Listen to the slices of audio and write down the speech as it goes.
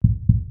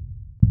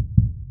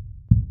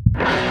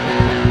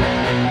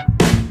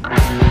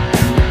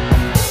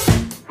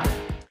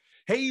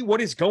Hey,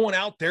 what is going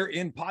out there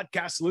in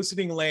podcast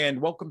listening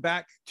land? Welcome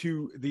back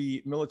to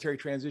the Military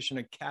Transition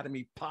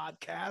Academy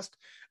podcast,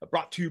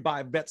 brought to you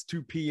by Vets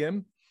 2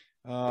 PM.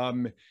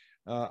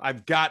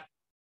 I've got,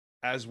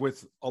 as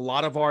with a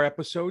lot of our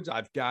episodes,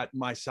 I've got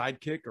my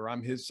sidekick, or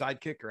I'm his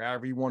sidekick, or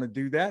however you want to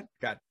do that.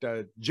 Got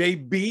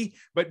JB.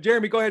 But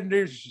Jeremy, go ahead and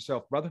introduce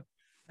yourself, brother.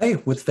 Hey,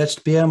 with Vets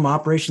 2 PM,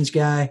 operations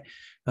guy,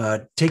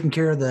 taking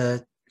care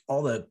of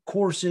all the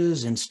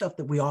courses and stuff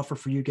that we offer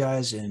for you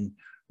guys, and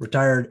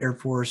retired Air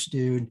Force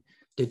dude,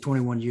 did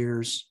 21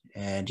 years,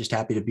 and just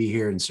happy to be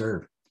here and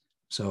serve.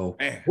 So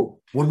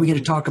what are we going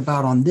to talk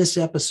about on this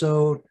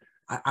episode?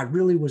 I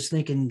really was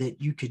thinking that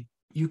you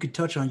could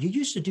touch on, you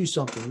used to do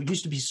something. It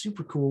used to be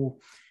super cool.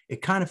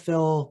 It kind of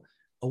fell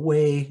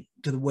away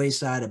to the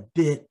wayside a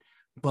bit,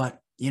 but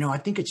I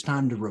think it's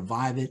time to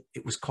revive it.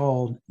 It was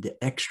called the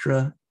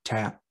Extra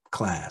Tap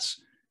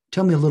class.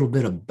 Tell me a little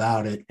bit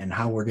about it and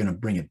how we're going to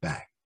bring it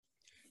back.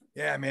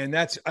 Yeah,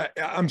 man,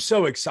 I'm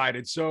so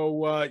excited.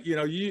 So,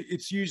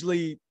 it's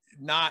usually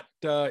not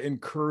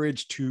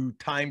encouraged to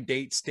time,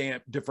 date,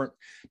 stamp different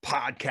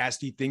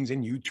podcasty things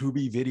and YouTube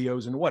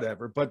videos and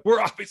whatever, but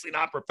we're obviously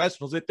not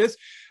professionals at this.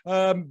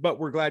 But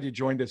we're glad you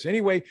joined us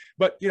anyway.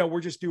 But, we're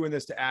just doing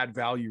this to add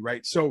value,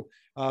 right? So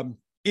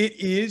it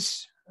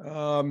is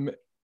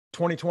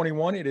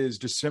 2021. It is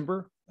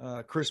December.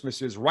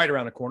 Christmas is right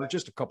around the corner,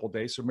 just a couple of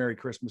days. So Merry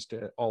Christmas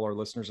to all our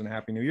listeners and a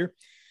Happy New Year.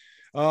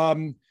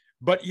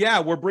 But yeah,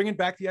 we're bringing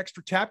back the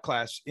Extra Tap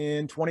class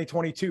in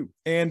 2022.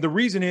 And the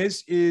reason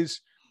is,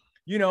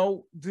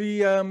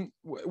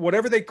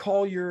 whatever they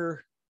call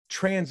your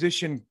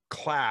transition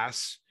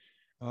class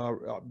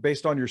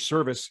based on your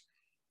service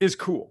is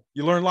cool.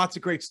 You learn lots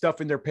of great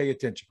stuff in there. Pay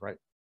attention, right?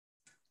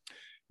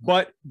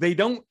 But they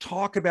don't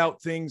talk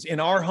about things,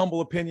 in our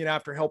humble opinion,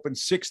 after helping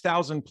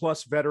 6,000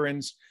 plus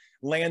veterans,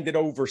 landed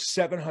over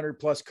 700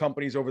 plus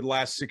companies over the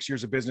last 6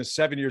 years of business,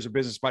 7 years of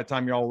business by the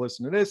time you all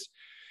listen to this.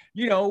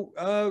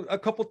 A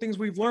couple of things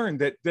we've learned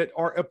that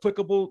are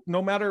applicable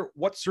no matter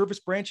what service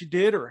branch you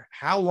did, or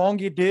how long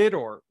you did,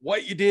 or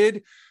what you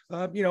did.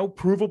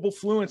 Provable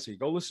fluency.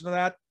 Go listen to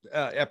that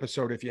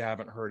episode if you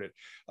haven't heard it.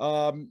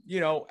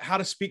 How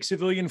to speak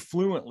civilian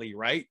fluently,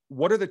 right?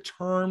 What are the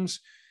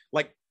terms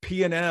like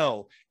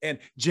P&L and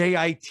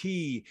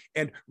JIT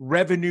and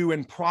revenue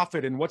and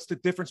profit, and what's the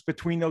difference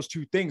between those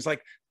two things?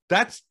 Like,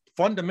 that's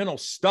fundamental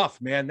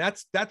stuff, man.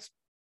 That's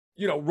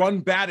run,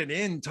 batted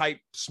in type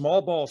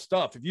small ball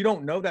stuff. If you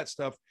don't know that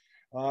stuff,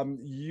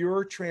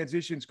 your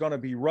transition is going to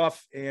be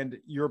rough, and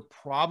you're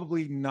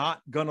probably not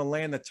going to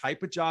land the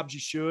type of jobs you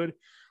should,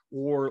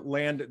 or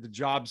land the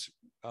jobs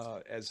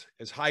as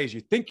high as you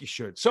think you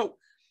should. So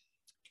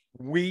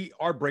we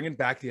are bringing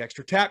back the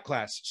Extra Tap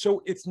class.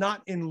 So it's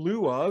not in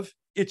lieu of,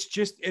 it's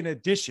just in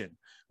addition.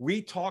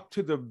 We talk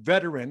to the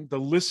veteran, the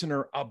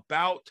listener,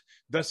 about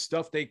the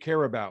stuff they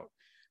care about,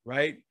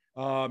 right?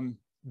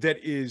 That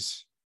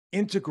is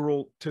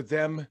integral to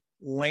them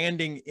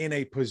landing in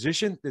a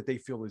position that they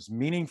feel is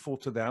meaningful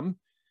to them,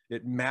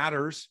 it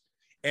matters,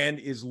 and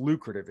is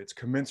lucrative. It's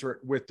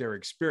commensurate with their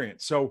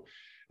experience. So,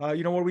 what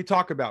do we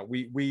talk about?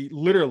 We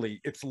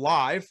literally, it's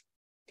live.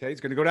 Okay. It's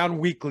going to go down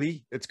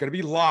weekly. It's going to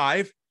be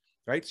live,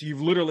 right? So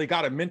you've literally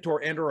got a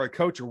mentor and or a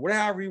coach, or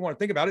whatever you want to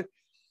think about it.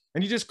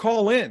 And you just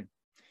call in,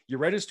 you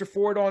register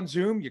for it on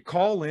Zoom, you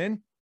call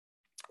in.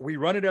 We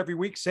run it every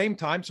week, same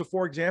time. So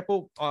for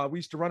example, we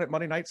used to run it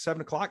Monday night,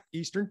 7:00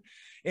 Eastern.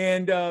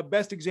 And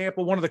best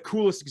example, one of the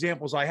coolest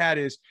examples I had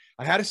is,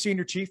 I had a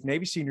senior chief,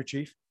 Navy senior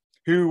chief,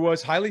 who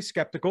was highly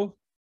skeptical.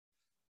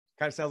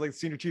 Kind of sounds like the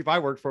senior chief I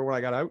worked for when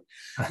I got out.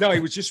 No, he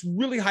was just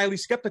really highly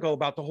skeptical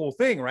about the whole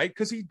thing, right?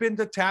 Because he'd been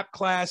to TAP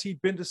class,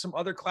 he'd been to some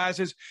other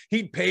classes,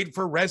 he'd paid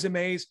for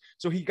resumes.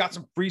 So he got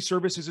some free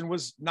services and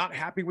was not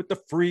happy with the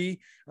free.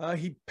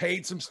 He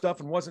paid some stuff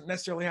and wasn't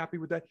necessarily happy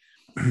with that.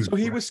 So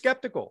he was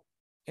skeptical.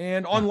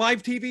 And on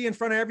live TV in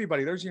front of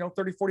everybody, there's,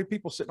 30, 40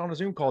 people sitting on a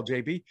Zoom call,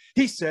 JB.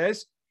 He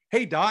says,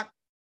 "Hey, Doc,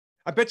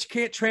 I bet you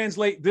can't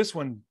translate this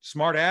one,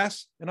 smart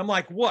ass." And I'm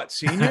like, "What,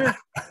 senior?"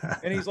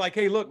 And he's like,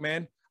 "Hey, look,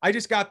 man, I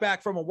just got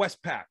back from a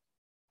Westpac.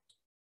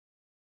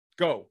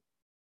 Go."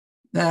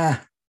 Okay.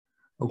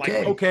 Like,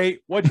 okay,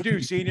 what'd you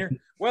do, senior?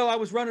 "Well, I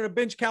was running a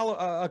bench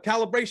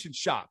calibration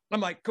shop."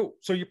 I'm like, "Cool.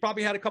 So you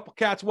probably had a couple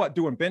cats,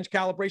 doing bench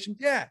calibration?"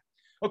 "Yeah."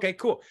 "Okay,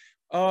 cool.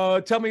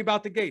 Tell me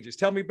about the gauges.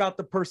 Tell me about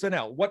the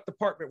personnel. What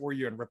department were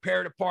you in?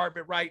 Repair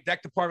department, right?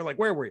 Deck department, like,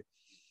 where were you?"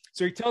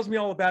 So he tells me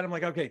all about it. I'm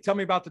like, "Okay, tell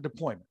me about the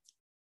deployment."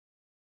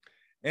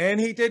 And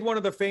he did one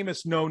of the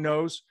famous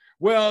no-nos.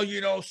 "Well,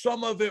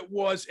 some of it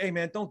was," hey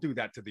man, don't do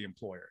that to the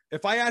employer.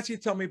 If I ask you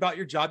to tell me about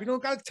your job, you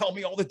don't got to tell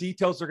me all the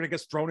details. They're going to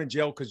get thrown in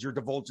jail because you're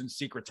divulging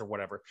secrets or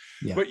whatever.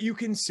 Yeah. But you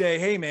can say,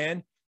 "Hey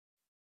man,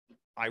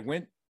 I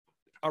went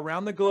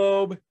around the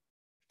globe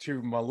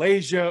to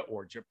Malaysia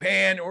or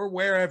Japan or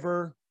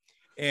wherever,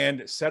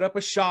 and set up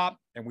a shop,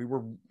 and we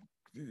were,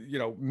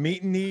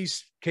 meeting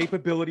these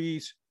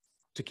capabilities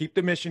to keep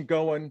the mission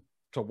going,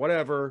 to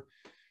whatever,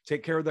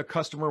 take care of the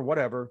customer,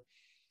 whatever."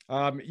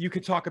 You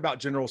could talk about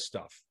general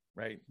stuff,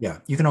 right? Yeah.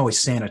 You can always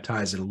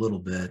sanitize it a little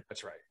bit.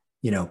 That's right.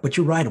 But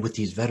you're right with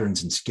these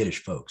veterans and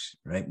skittish folks,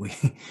 right?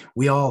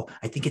 We all,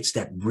 I think it's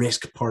that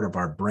risk part of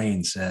our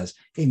brain says,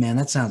 hey man,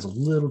 that sounds a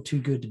little too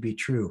good to be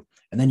true.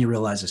 And then you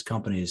realize this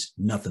company is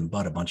nothing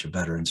but a bunch of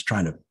veterans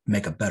trying to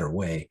make a better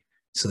way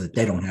so that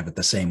they don't have it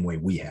the same way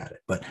we had it.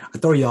 But I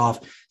throw you off.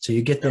 So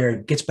you get there,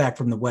 gets back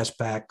from the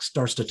Westpac,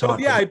 starts to talk.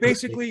 So, yeah,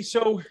 basically,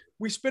 so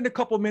we spend a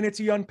couple of minutes.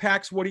 He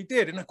unpacks what he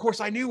did. And of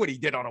course, I knew what he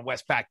did on a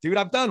Westpac, dude.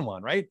 I've done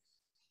one, right?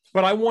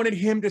 But I wanted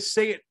him to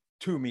say it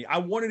to me. I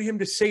wanted him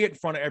to say it in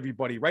front of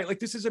everybody, right? Like,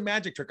 this is a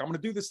magic trick. I'm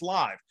going to do this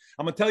live.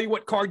 I'm going to tell you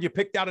what card you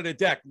picked out of the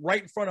deck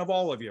right in front of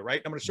all of you,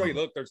 right? I'm going to show you,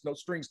 look, there's no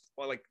strings,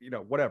 like,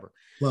 whatever.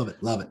 Love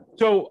it. Love it.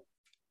 So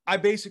I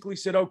basically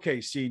said, okay,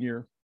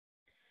 senior.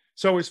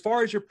 So as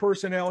far as your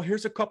personnel,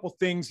 here's a couple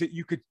things that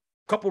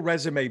couple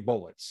resume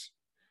bullets.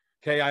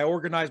 Okay. I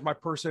organized my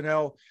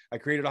personnel. I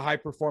created a high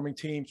performing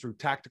team through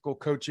tactical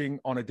coaching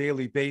on a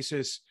daily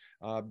basis,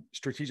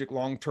 strategic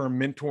long-term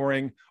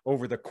mentoring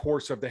over the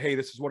course of hey,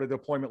 this is what a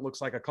deployment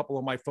looks like. A couple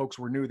of my folks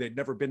were new. They'd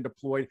never been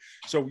deployed.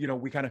 So,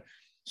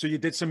 so you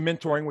did some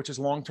mentoring, which is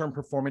long-term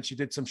performance. You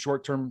did some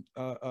short-term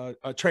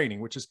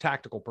training, which is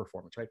tactical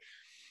performance, right?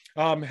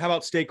 How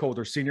about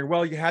stakeholders, senior?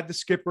 Well, you had the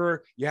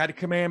skipper, you had a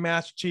command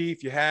master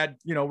chief, you had,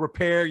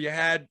 repair, you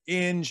had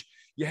ING,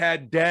 you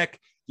had deck,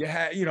 you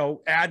had,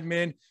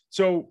 admin.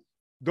 So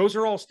those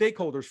are all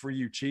stakeholders for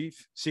you,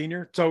 chief,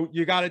 senior. So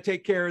you got to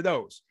take care of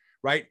those,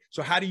 right?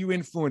 So how do you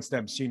influence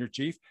them, senior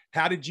chief?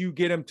 How did you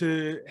get them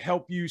to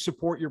help you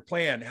support your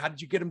plan? How did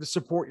you get them to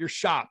support your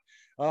shop?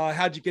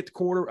 How did you get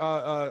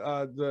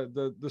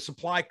the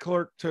supply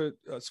clerk to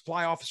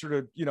supply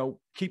officer to,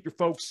 keep your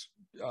folks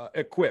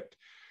equipped?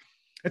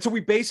 And so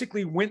we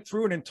basically went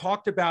through it and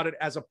talked about it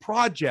as a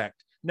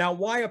project. Now,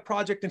 why a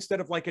project instead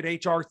of like an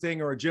HR thing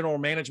or a general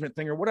management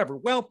thing or whatever?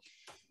 Well,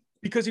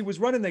 because he was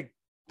running the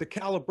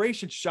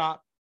calibration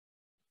shop,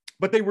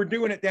 but they were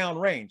doing it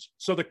downrange.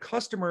 So the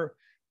customer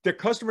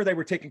they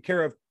were taking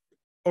care of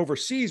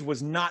overseas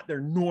was not their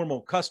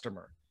normal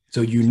customer. So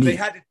unique. So they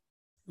had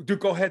to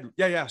go ahead.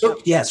 Yeah. So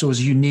it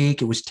was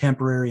unique. It was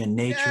temporary in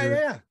nature.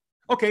 Yeah.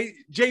 Okay,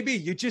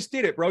 JB, you just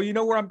did it, bro. You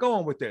know where I'm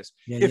going with this.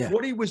 If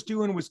what he was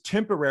doing was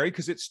temporary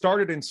because it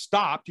started and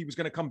stopped, he was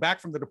going to come back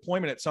from the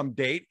deployment at some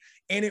date,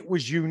 and it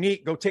was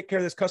unique. Go take care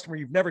of this customer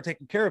you've never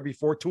taken care of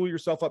before. Tool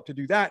yourself up to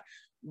do that.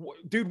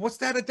 Dude, what's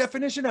that a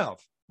definition of?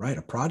 Right,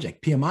 a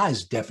project.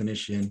 PMI's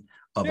definition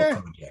of a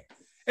project.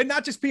 And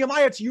not just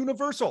PMI, it's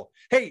universal.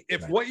 Hey,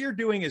 if what you're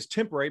doing is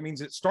temporary, it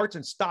means it starts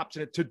and stops.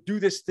 And to do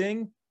this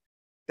thing,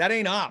 that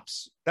ain't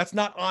ops. That's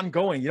not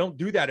ongoing. You don't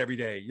do that every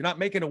day. You're not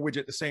making a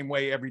widget the same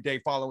way every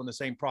day, following the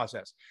same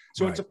process.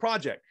 So it's a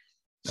project.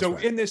 So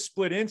in this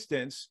split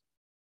instance,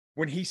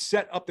 when he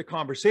set up the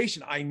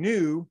conversation, I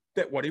knew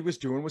that what he was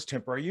doing was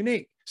temporary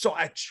unique. So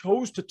I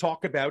chose to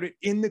talk about it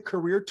in the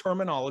career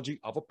terminology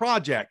of a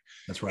project.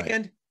 That's right.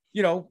 And,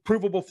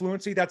 provable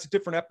fluency, that's a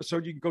different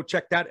episode. You can go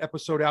check that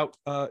episode out.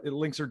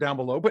 Links are down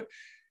below. But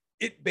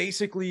it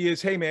basically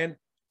is, hey, man,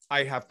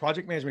 I have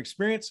project management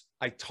experience.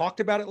 I talked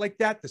about it like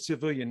that. The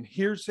civilian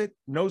hears it,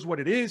 knows what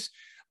it is.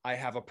 I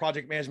have a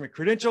project management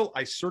credential.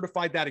 I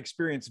certified that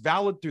experience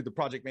valid through the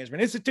Project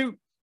Management Institute.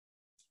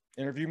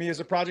 Interview me as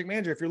a project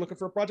manager if you're looking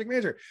for a project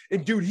manager.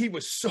 And dude, he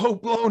was so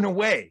blown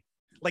away.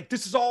 Like,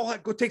 this is all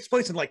that takes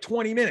place in like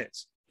 20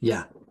 minutes.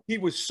 Yeah. He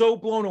was so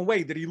blown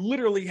away that he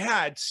literally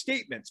had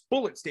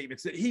bullet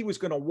statements that he was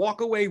going to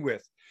walk away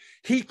with.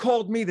 He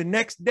called me the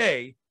next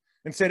day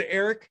and said,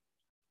 Eric,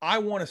 I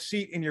want a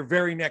seat in your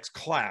very next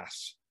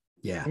class.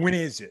 Yeah. When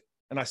is it?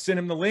 And I sent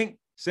him the link,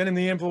 sent him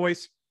the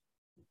invoice,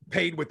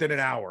 paid within an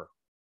hour.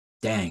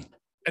 Dang.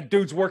 And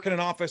dude's working in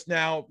an office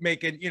now,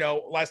 making,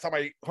 last time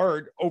I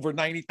heard, over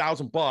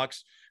 $90,000,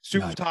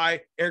 suit and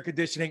tie, air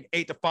conditioning,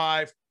 8 to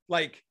 5,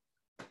 like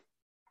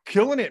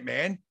killing it,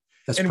 man.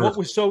 That's and perfect. What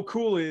was so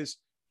cool is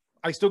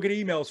I still get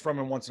emails from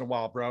him once in a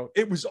while, bro.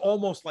 It was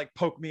almost like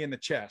poke me in the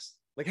chest.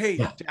 Like, hey,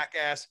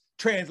 jackass,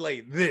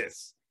 translate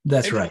this.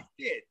 That's right.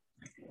 He did.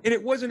 And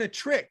it wasn't a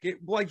trick.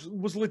 It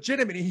was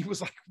legitimate. He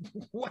was like,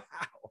 wow.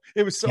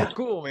 It was so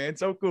cool, man.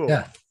 So cool.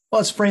 Yeah.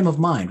 Well, it's frame of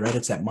mind, right?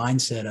 It's that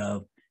mindset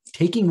of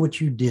taking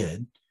what you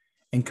did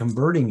and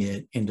converting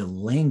it into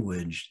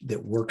language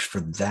that works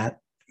for that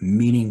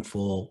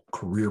meaningful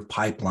career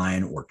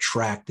pipeline or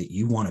track that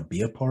you want to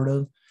be a part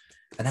of.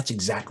 And that's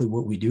exactly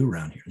what we do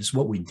around here. This is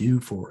what we do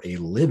for a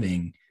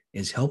living,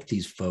 is help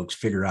these folks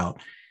figure out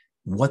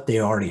what they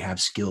already have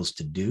skills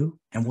to do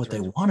and what they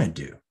want to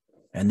do,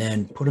 and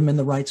then put them in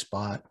the right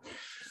spot.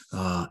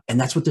 And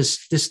that's what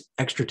this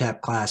extra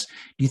tap class,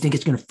 do you think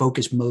it's going to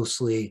focus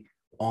mostly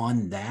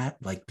on that,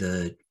 like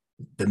the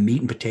meat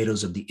and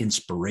potatoes of the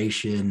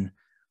inspiration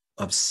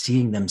of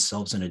seeing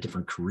themselves in a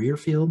different career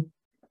field?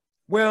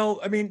 Well,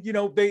 I mean,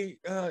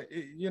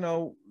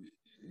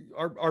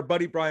 our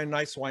buddy Brian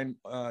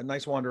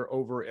Nicewander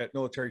over at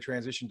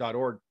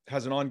militarytransition.org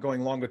has an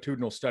ongoing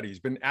longitudinal study. He's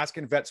been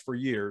asking vets for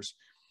years,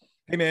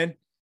 hey man,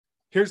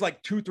 here's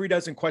like 2-3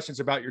 dozen questions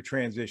about your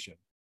transition.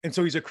 And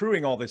so he's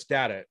accruing all this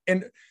data,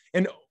 and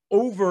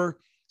over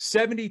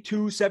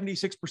 72,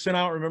 76%, I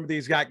don't remember the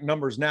exact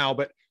numbers now,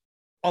 but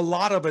a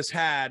lot of us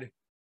had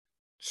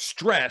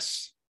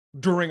stress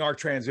during our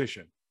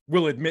transition.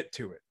 We'll admit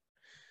to it.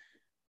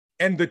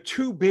 And the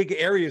two big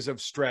areas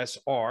of stress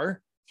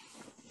are,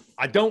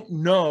 I don't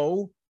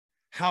know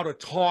how to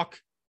talk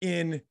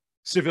in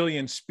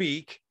civilian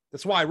speak.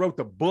 That's why I wrote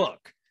the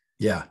book.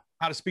 Yeah.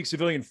 How to speak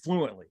civilian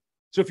fluently.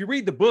 So if you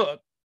read the book,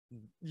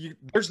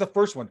 there's the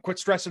first one. Quit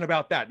stressing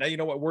about that. Now you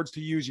know what words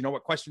to use. You know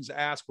what questions to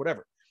ask,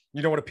 whatever.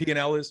 You know what a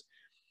P&L is.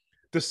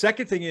 The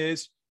second thing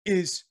is,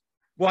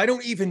 well, I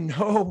don't even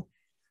know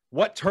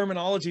what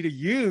terminology to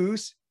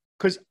use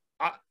because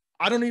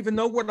I don't even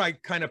know what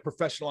kind of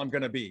professional I'm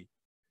going to be.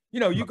 You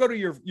know, you go to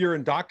your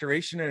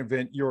indoctrination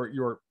event,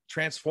 your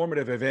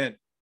transformative event,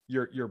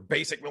 your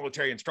basic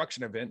military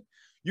instruction event,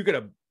 you get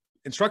a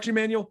instruction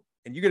manual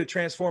and you get a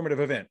transformative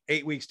event,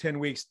 8 weeks, 10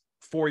 weeks,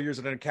 4 years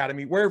at an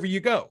academy, wherever you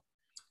go.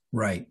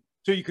 Right.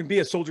 So you can be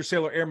a soldier,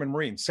 sailor, airman,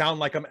 Marine, sound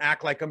like them,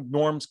 act like them,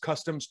 norms,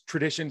 customs,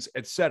 traditions,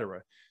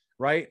 etc.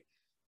 Right?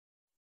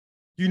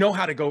 You know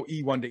how to go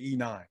E1 to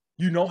E9.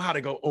 You know how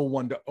to go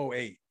O1 to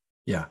O8.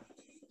 Yeah.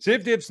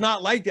 CivDiv's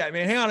not like that,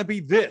 man. Hey, I want to be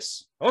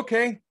this.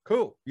 Okay,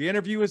 cool. You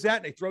interview as that,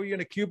 and they throw you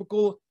in a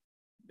cubicle.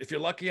 If you're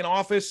lucky in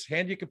office,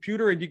 hand you a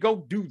computer, and you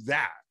go do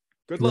that.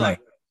 Good luck. Right.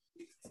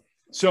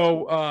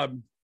 So,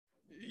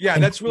 yeah,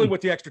 that's really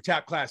what the Extra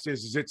Tap class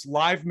is it's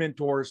live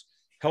mentors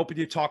helping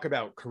you talk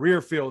about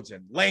career fields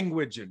and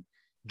language and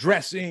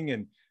dressing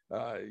and,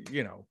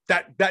 you know,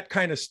 that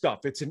kind of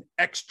stuff. It's an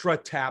Extra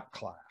Tap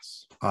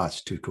class. Oh,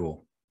 it's too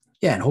cool.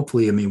 Yeah. And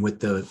hopefully, I mean,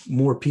 with the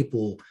more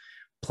people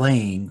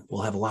playing,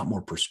 we'll have a lot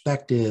more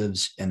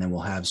perspectives, and then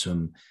we'll have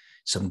some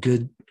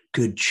good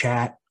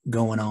chat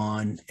going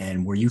on,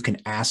 and where you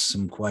can ask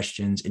some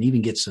questions and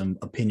even get some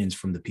opinions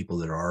from the people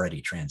that are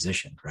already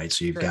transitioned, right?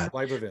 So you've got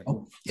live event.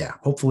 Yeah,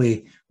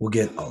 hopefully we'll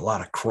get a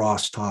lot of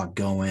crosstalk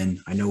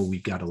going. I know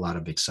we've got a lot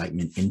of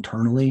excitement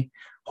internally.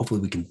 Hopefully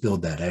we can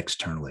build that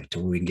externally to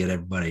where we can get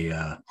everybody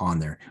on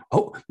there.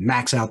 Oh,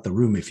 max out the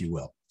room, if you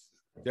will.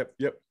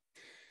 Yep.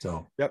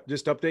 So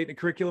just updating the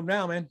curriculum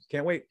now, man.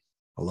 Can't wait.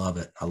 I love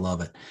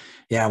it.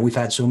 Yeah, we've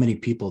had so many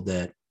people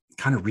that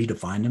kind of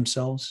redefine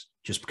themselves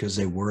just because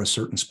they were a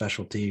certain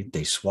specialty.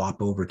 They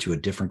swap over to a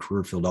different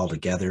career field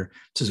altogether.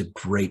 This is a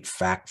great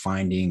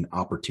fact-finding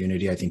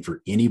opportunity, I think,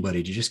 for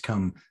anybody to just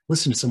come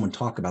listen to someone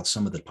talk about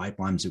some of the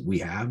pipelines that we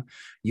have.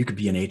 You could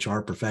be an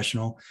HR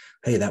professional.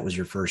 Hey, that was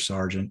your first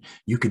sergeant.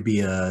 You could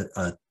be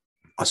a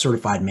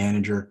certified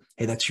manager.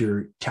 Hey, that's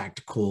your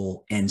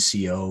tactical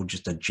NCO,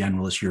 just a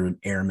generalist. You're an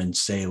airman,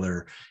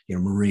 sailor,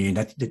 Marine.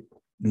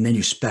 And then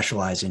you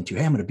specialize into,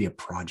 hey, I'm going to be a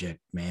project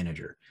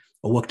manager.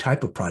 Well, what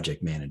type of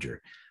project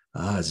manager?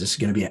 Is this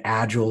going to be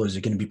agile? Is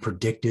it going to be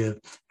predictive?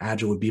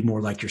 Agile would be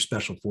more like your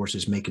special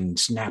forces, making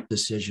snap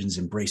decisions,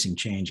 embracing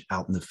change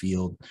out in the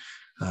field,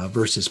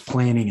 versus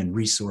planning and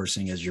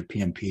resourcing as your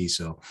PMP.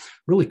 So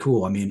really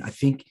cool. I mean, I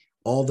think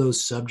all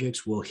those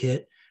subjects will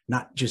hit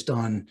not just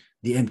on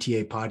the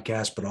MTA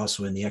podcast, but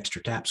also in the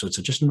Extra Tap. So it's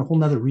just a whole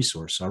nother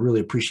resource. So I really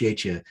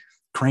appreciate you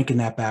cranking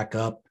that back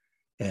up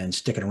and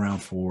sticking around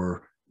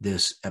for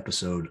this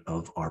episode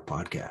of our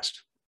podcast.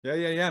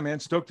 Yeah, man.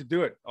 Stoked to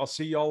do it. I'll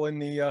see y'all in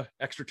the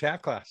Extra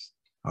Tap class.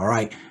 All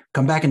right.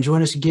 Come back and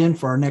join us again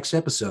for our next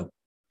episode.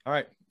 All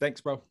right. Thanks,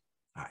 bro. All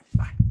right.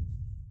 Bye.